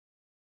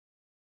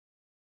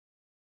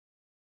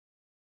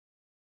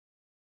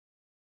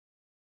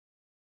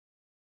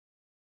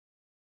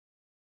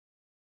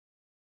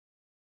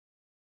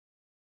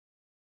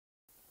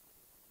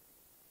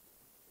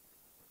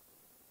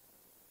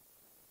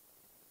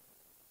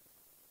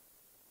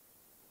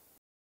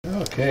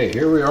Okay,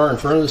 here we are in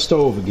front of the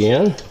stove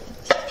again.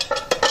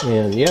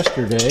 And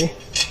yesterday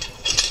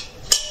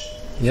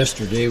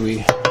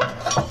we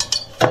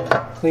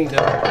cleaned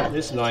up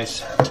this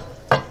nice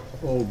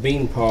old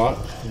bean pot.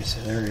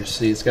 There you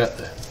see it's got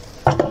the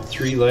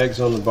 3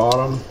 legs on the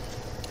bottom.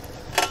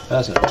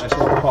 That's a nice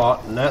little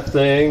pot, and that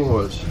thing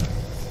was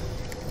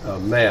a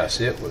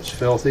mess. It was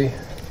filthy.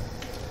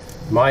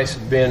 Mice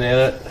had been in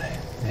it.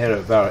 It had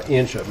about 1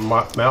 inch of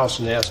mouse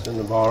nest in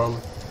the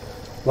bottom.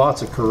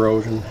 Lots of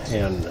corrosion,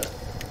 and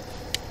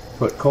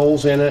put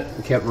coals in it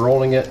and kept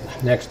rolling it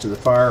next to the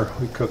fire.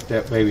 We cooked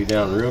that baby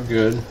down real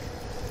good,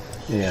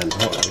 and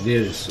what I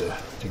did is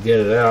to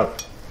get it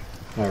out,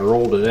 I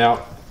rolled it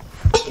out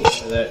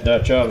into that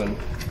Dutch oven,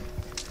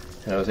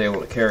 and I was able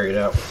to carry it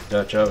out with the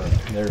Dutch oven.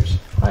 There's,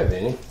 hi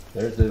Vinny,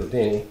 there's little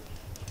Vinny.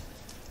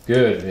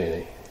 Good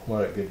Vinny,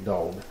 what a good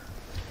dog.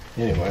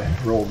 Anyway,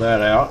 rolled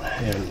that out,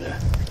 and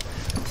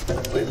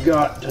we've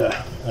got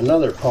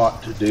another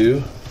pot to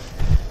do.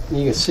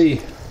 You can see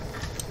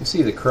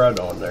the crud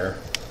on there.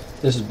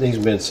 These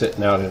have been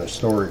sitting out in a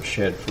storage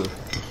shed for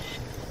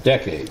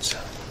decades.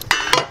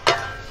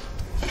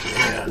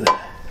 And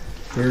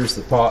here's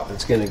the pot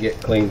that's going to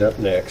get cleaned up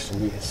next,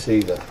 and you can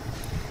see the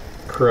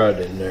crud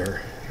in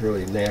there. It's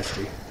really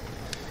nasty.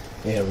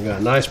 And we've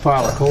got a nice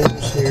pile of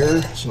coals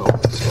here, so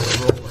let's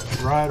roll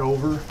it right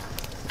over,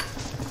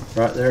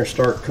 right there.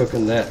 Start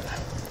cooking that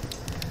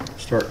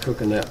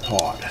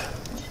pot.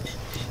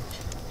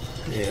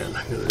 And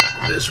I'm going to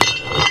do this one.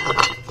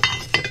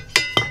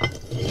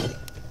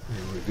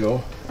 There we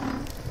go.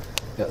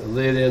 Got the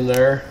lid in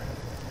there.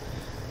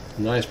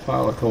 Nice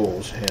pile of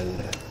coals,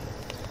 and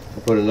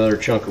I'll put another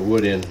chunk of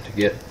wood in to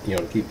get,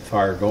 to keep the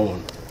fire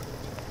going.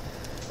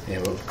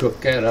 And we'll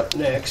cook that up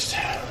next.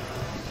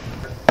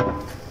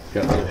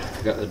 Got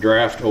the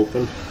draft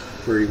open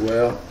pretty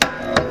well.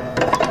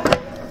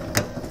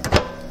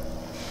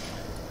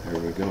 There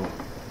we go.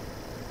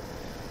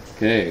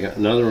 Okay, got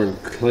another one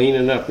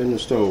cleaning up in the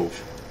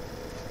stove.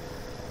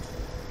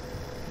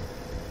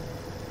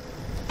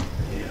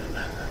 And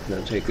I'm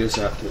going to take this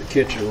out to the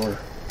kitchen. We're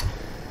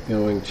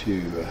going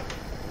to,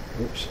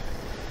 oops,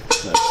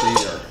 let's see,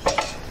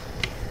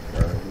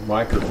 our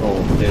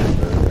microphone head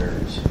there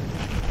is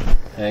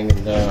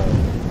hanging down.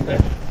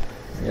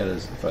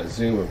 If I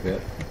zoom a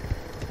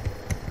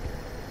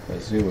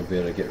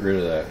bit, I get rid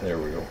of that. There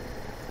we go.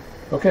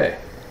 Okay.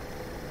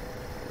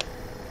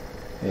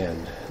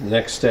 And the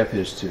next step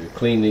is to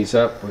clean these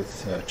up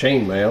with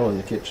chainmail in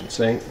the kitchen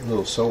sink. A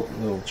little soap, a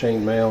little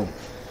chainmail.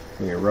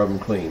 We're going to rub them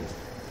clean.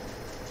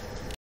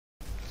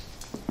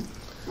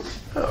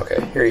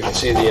 Okay, here you can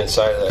see the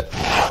inside of that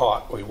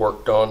pot we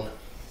worked on.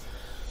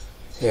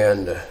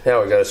 And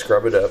now we got to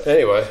scrub it up.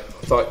 Anyway,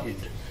 I thought you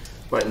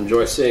might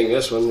enjoy seeing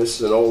this one.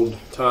 This is an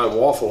old-time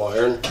waffle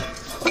iron.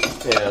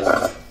 And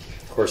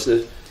of course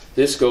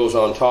this goes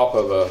on top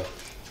of a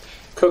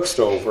cook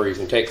stove where you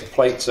can take the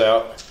plates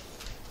out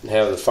and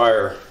have the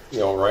fire,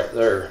 right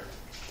there.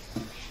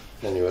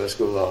 Anyway, this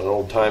goes on an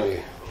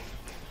old-timey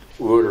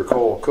wood or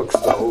coal cook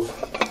stove,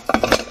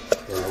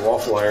 and the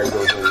waffle iron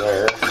goes in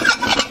there. You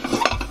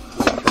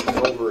turn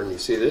it over, and you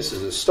see this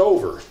is a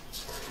stover.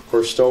 Of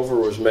course, stover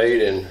was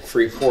made in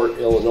Freeport,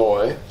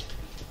 Illinois,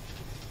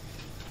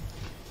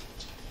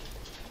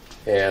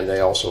 and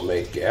they also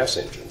made gas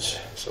engines.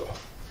 So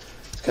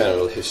it's kind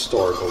of a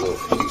historical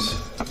little piece.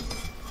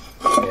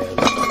 And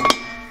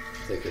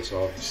take this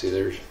off. You see,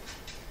 there's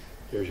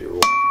your,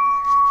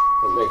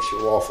 it makes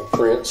your waffle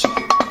prints.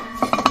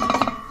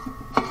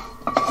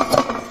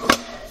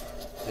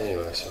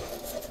 Anyway, so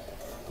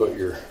put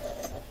your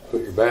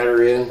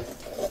batter in,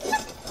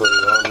 put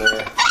it on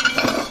there,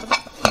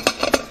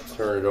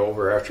 turn it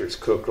over after it's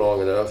cooked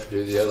long enough,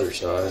 do the other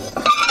side.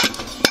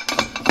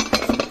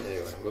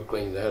 Anyway, we'll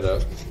clean that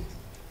up.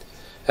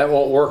 That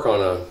won't work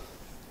on an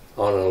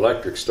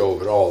electric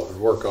stove at all. It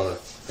would work on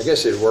I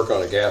guess it'd work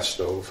on a gas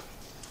stove,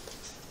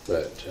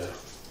 but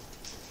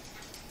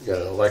we got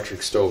an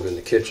electric stove in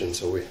the kitchen,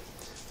 so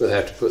we'll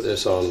have to put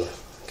this on the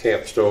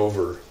camp stove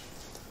or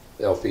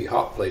the LP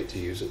hot plate to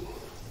use it.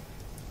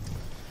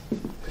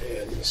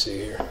 And you can see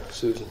here,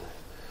 Susan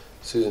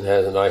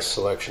has a nice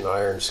selection of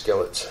iron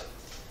skillets.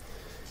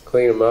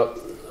 Clean them up,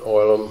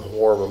 oil them,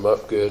 warm them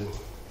up good.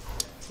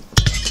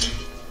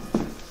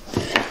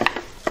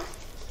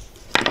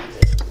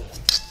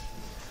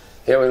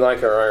 Yeah, we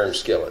like our iron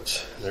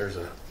skillets. There's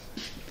a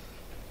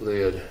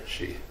lid.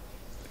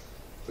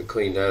 We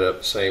cleaned that up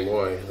the same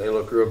way. They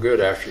look real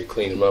good after you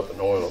clean them up and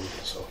oil them.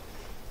 So,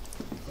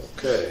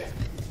 okay.